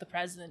from the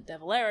President De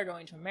Valera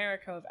going to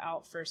America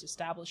without first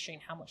establishing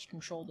how much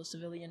control the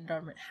civilian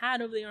government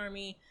had over the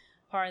army.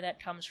 Part of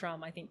that comes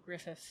from, I think,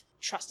 Griffith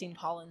trusting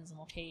Collins and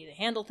Mulcahy to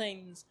handle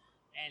things,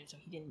 and so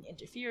he didn't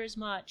interfere as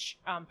much.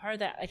 Part of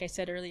that, like I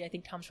said earlier, I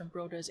think comes from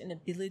Broda's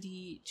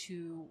inability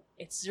to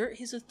exert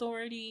his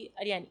authority.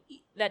 Again,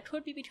 that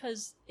could be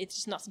because it's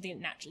just not something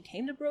that naturally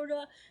came to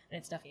Broda, and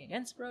it's nothing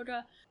against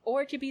Broda.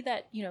 Or it could be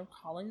that,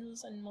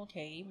 Collins and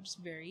Mulcahy were just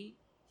very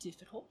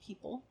difficult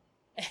people,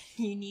 and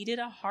you needed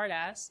a hard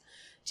ass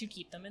to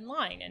keep them in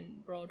line,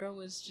 and Broda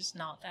was just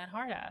not that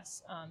hard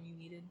ass. You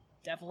needed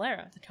De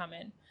Valera to come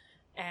in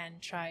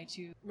and try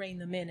to rein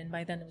them in, and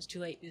by then it was too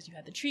late because you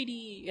had the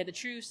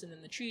truce, and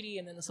then the treaty,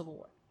 and then the Civil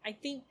War. I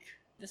think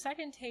the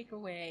second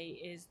takeaway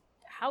is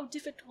how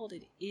difficult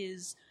it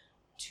is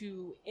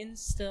to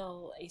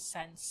instill a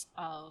sense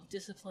of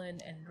discipline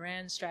and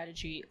grand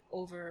strategy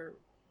over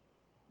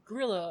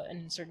guerrilla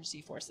and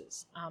insurgency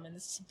forces. And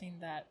this is something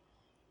that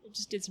I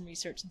just did some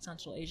research in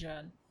Central Asia,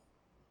 and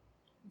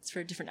it's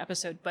for a different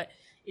episode, but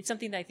it's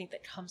something that I think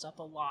that comes up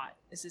a lot,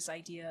 is this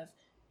idea of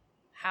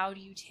how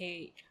do you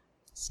take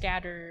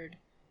scattered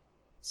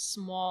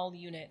small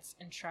units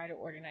and try to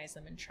organize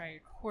them and try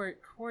to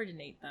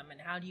coordinate them,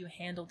 and how do you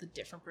handle the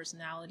different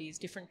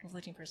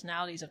conflicting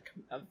personalities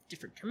of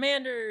different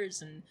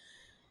commanders, and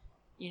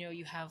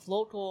you have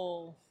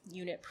local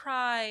unit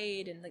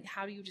pride, and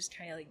how do you just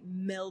kind of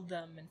meld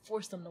them and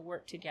force them to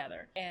work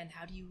together, and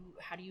how do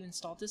you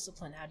install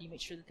discipline, how do you make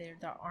sure that there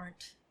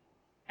aren't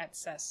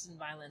excess and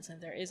violence, and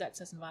if there is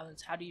excess and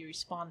violence, how do you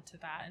respond to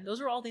that? And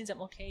those are all things that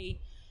Mulcahy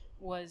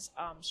was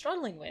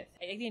struggling with.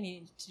 I think I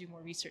need to do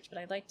more research, but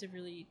I'd like to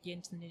really get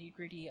into the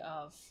nitty-gritty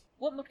of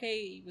what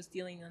Mulcahy was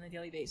dealing on a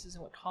daily basis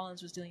and what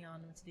Collins was dealing on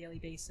a daily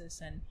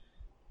basis. And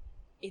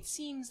it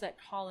seems that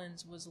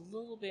Collins was a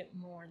little bit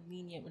more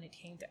lenient when it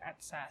came to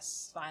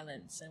excess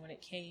violence, and when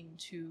it came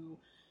to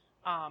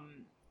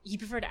he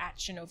preferred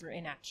action over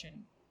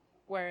inaction,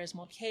 whereas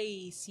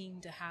Mulcahy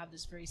seemed to have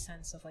this very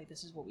sense of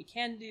this is what we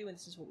can do and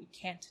this is what we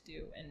can't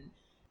do, and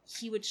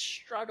he would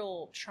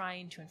struggle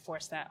trying to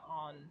enforce that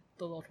on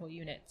the local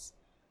units.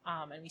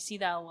 And we see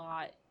that a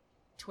lot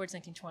towards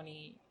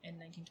 1920 and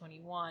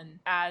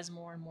 1921, as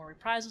more and more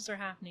reprisals are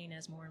happening,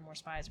 as more and more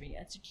spies are being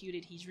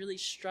executed, he's really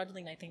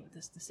struggling, I think, with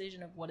this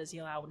decision of what does he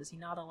allow, what does he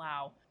not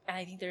allow. And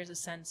I think there's a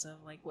sense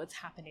of, like, what's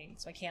happening,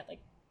 so I can't,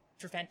 like,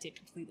 prevent it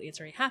completely. It's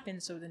already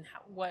happened, so then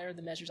what are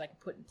the measures I can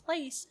put in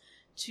place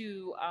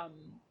to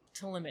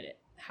limit it,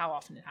 how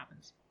often it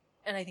happens.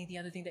 And I think the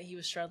other thing that he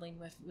was struggling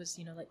with was,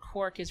 you know, like,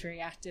 Cork is very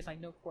active. I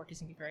know Cork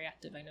is going to be very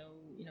active. I know,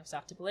 you know,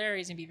 South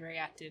Tipperary is going to be very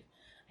active.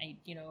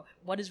 You know,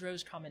 what is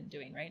Roscommon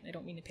doing, right? I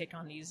don't mean to pick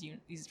on these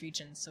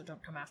regions, so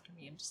don't come after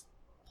me. I'm just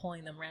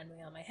pulling them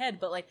randomly on my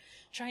head. But, like,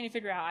 trying to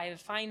figure out, I have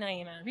a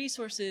finite amount of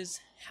resources.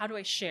 How do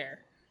I share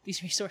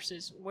these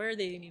resources? Where are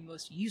they going to be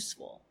most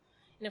useful?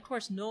 And, of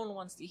course, no one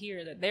wants to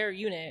hear that their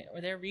unit or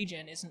their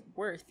region isn't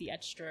worth the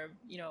extra,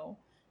 you know,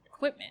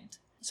 equipment.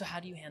 So how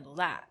do you handle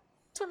that?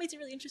 That's what makes it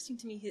really interesting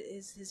to me,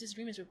 is his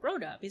disagreements with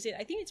Rhoda. Because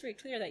I think it's very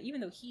clear that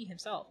even though he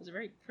himself is a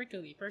very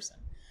prickly person,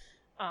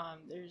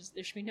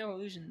 there should be no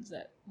illusions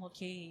that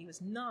Mulcahy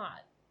was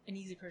not an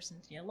easy person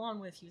to get along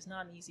with. He was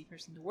not an easy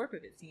person to work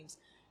with, it seems.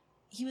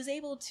 He was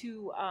able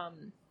to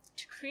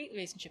create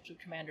relationships with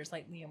commanders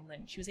like Liam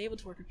Lynch. He was able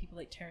to work with people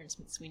like Terence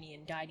McSweeney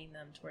and guiding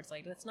them towards,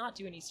 like, let's not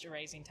do an Easter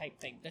Rising type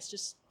thing. Let's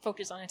just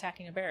focus on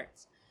attacking a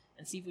barracks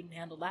and see if we can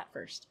handle that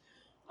first.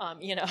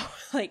 You know,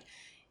 like,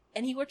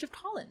 and he worked with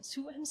Collins,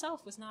 who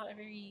himself was not a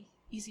very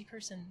easy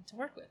person to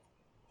work with.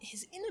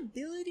 His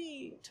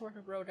inability to work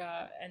with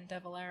Rhoda and De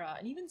Valera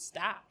and even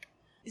Stack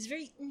is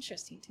very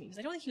interesting to me, because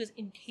I don't think he was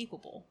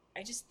incapable.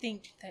 I just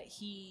think that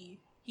he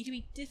could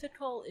be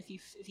difficult if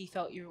he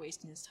felt you were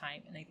wasting his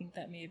time, and I think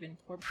that may have been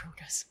poor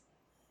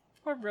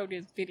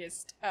Rhoda's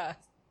biggest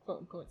quote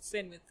unquote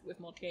sin with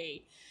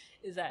Mulcahy,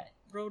 is that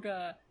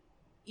Rhoda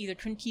either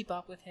couldn't keep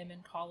up with him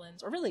and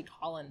Collins, or really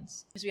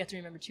Collins, because we have to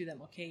remember too that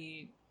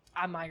Mulcahy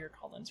admired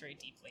Collins very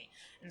deeply,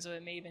 and so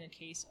it may have been a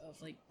case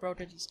of, like,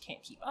 Rhoda just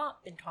can't keep up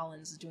and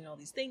Collins is doing all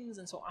these things,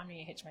 and so I'm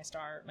gonna hitch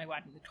my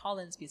wagon with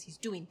Collins because he's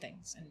doing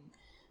things, and,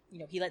 you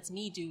know, he lets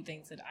me do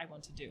things that I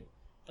want to do,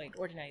 like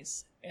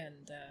organize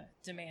and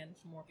demand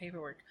for more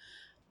paperwork.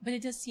 But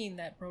it does seem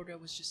that Rhoda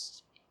was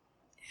just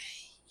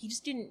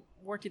didn't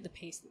work at the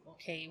pace that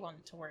Mulcahy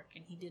wanted to work,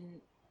 and he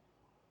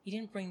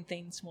didn't bring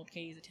things to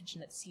Mulcahy's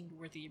attention that seemed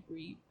worthy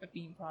of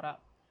being brought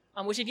up,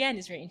 which again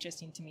is very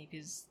interesting to me,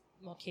 because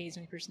Mulcahy is the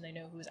only person I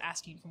know who was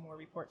asking for more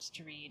reports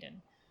to read,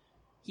 and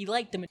he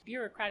liked the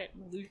bureaucratic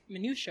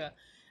minutiae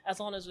as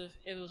long as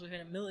it was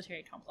within a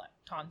military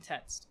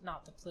context,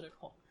 not the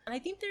political. And I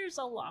think there's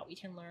a lot we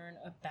can learn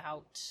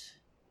about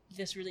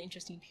this really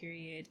interesting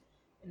period,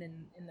 and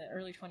then in the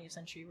early 20th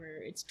century,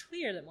 where it's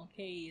clear that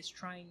Mulcahy is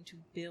trying to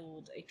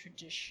build a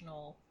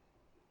traditional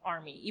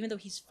army. Even though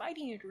he's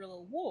fighting a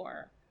guerrilla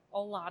war,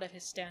 a lot of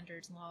his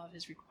standards and a lot of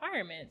his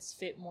requirements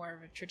fit more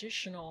of a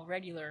traditional,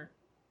 regular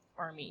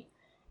army.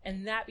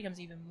 And that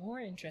becomes even more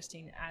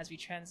interesting as we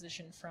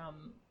transition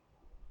from,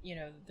 you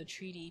know, the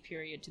treaty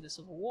period to the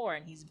Civil War,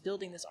 and he's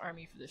building this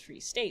army for the Free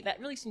State. That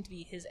really seemed to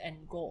be his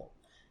end goal.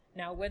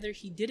 Now, whether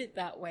he did it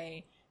that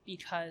way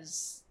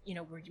because, you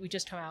know, we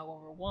just come out of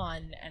World War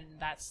I, and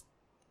that's,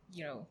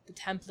 you know, the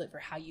template for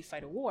how you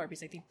fight a war,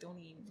 because I think the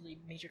only really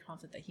major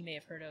conflict that he may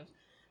have heard of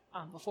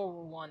before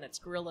World War I that's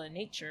guerrilla in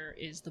nature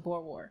is the Boer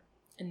War.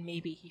 And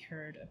maybe he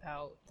heard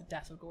about the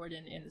death of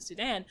Gordon in the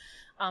Sudan,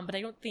 but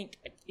I don't think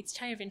it's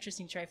kind of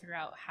interesting to try to figure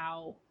out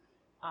how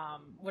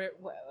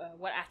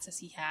what access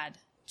he had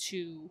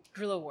to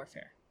guerrilla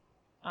warfare.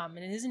 And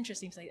it is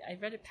interesting because I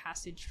read a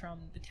passage from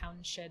the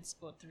Townshed's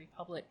book, The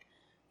Republic,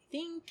 I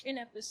think in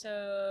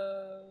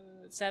episode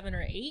 7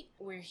 or 8,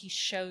 where he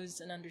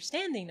shows an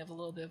understanding of a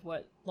little bit of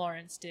what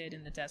Lawrence did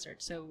in the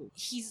desert. So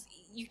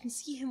you can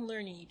see him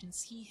learning, you can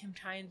see him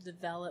trying to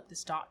develop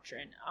this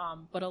doctrine,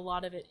 but a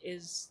lot of it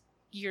is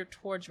geared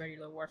towards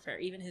regular warfare.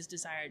 Even his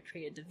desire to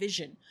create a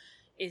division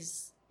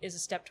is a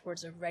step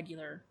towards a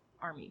regular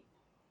army.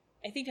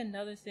 I think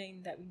another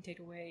thing that we can take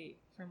away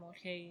from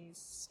Mulcahy's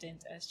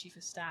stint as chief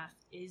of staff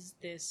is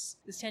this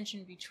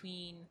tension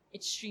between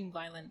extreme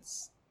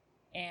violence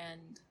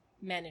and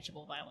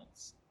manageable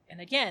violence.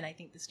 And again, I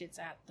think this gets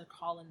at the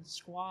Collins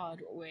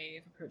squad way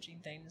of approaching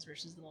things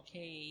versus the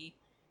Mulcahy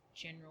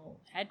general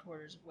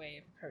headquarters way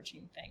of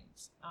approaching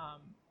things.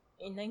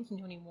 In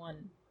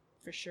 1921,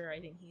 for sure, I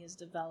think he has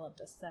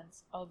developed a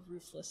sense of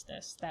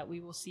ruthlessness that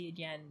we will see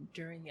again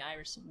during the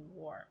Irish Civil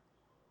War.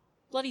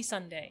 Bloody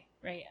Sunday,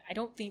 right? I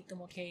don't think the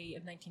Mulcahy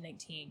of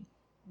 1919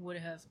 would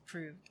have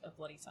approved of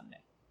Bloody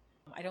Sunday.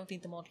 I don't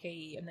think the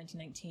Mulcahy of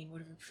 1919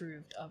 would have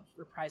approved of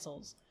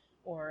reprisals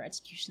or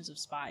executions of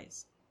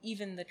spies.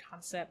 Even the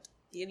concept,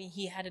 I mean,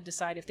 he had to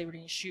decide if they were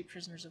going to shoot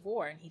prisoners of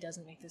war, and he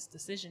doesn't make this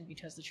decision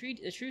because the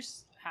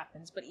truce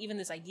happens. But even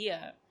this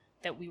idea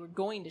that we were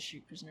going to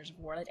shoot prisoners of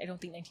war, I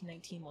don't think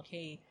 1919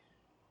 Mulcahy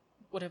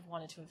would have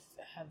wanted to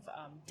have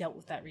dealt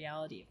with that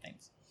reality of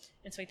things.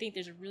 And so I think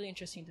there's a really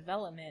interesting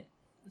development,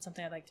 and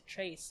something I'd like to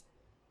trace,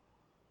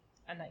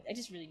 and I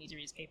just really need to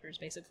read his papers,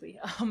 basically.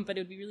 But it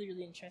would be really,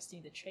 really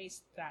interesting to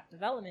trace that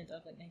development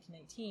of, like,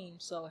 1919.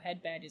 So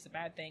headbed is a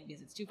bad thing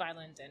because it's too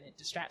violent and it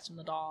distracts from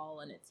the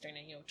doll and it's going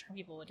to, turn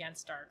people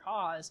against our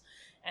cause.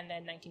 And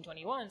then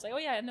 1921, it's like, oh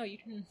yeah, no, you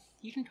can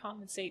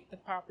compensate the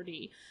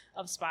property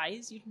of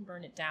spies. You can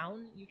burn it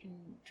down. You can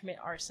commit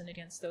arson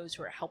against those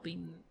who are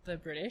helping the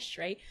British,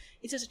 right?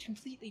 It's just a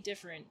completely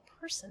different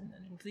person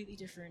and a completely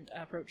different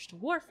approach to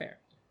warfare.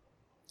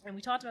 And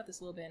we talked about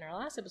this a little bit in our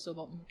last episode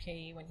about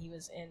Mulcahy when he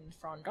was in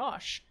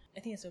Frondoche. I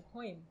think it's a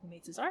point who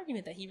makes this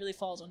argument that he really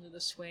falls under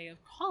the sway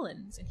of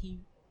Collins, and he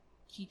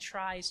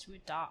tries to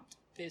adopt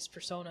this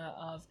persona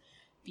of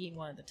being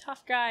one of the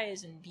tough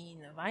guys and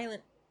being a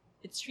violent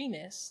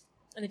extremist.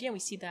 And again, we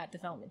see that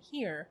development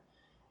here,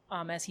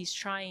 as he's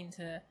trying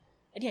to,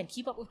 again,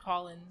 keep up with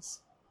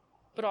Collins,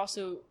 but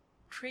also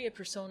create a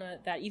persona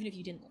that even if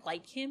you didn't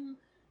like him,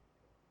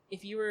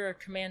 if you were a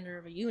commander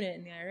of a unit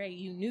in the IRA,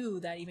 you knew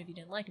that even if you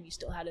didn't like him, you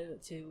still had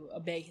to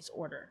obey his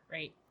order,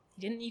 right?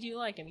 He didn't need you to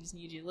like him, he just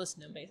needed you to listen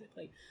to him,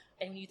 basically.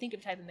 And when you think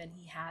of the type of men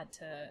he had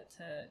to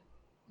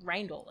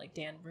wrangle, like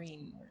Dan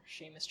Breen or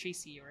Seamus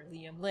Treacy or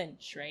Liam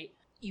Lynch, right?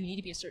 You need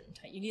to be a certain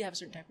type. You need to have a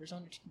certain type of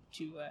persona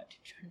to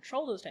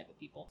control those type of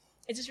people.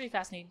 It's just really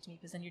fascinating to me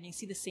because then you're going to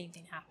see the same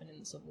thing happen in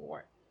the Civil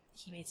War.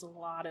 He makes a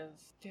lot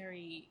of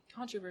very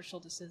controversial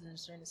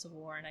decisions during the Civil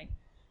War, and I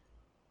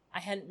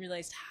hadn't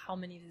realized how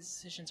many of his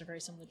decisions are very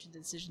similar to the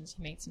decisions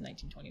he makes in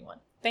 1921.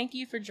 Thank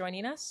you for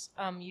joining us.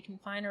 You can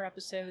find our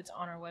episodes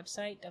on our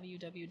website,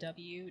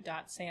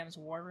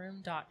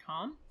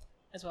 www.samswarroom.com,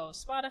 as well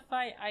as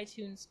Spotify,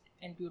 iTunes,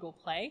 and Google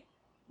Play.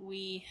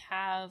 We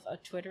have a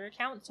Twitter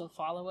account, so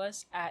follow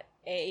us at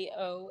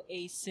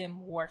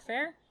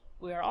AOASimWarfare.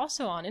 We are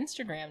also on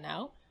Instagram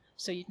now,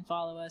 so you can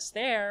follow us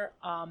there,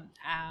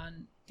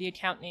 and the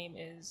account name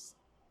is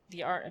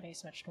The Art of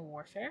Asymmetrical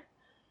Warfare.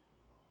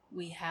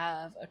 We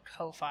have a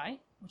Ko-Fi,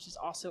 which is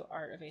also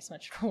Art of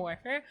Asymmetrical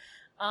Warfare,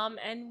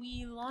 and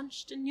we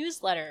launched a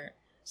newsletter,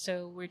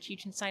 which you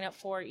can sign up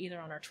for either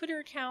on our Twitter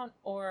account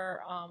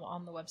or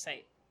on the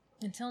website.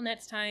 Until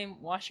next time,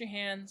 wash your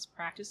hands,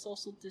 practice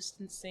social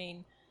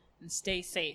distancing, and stay safe.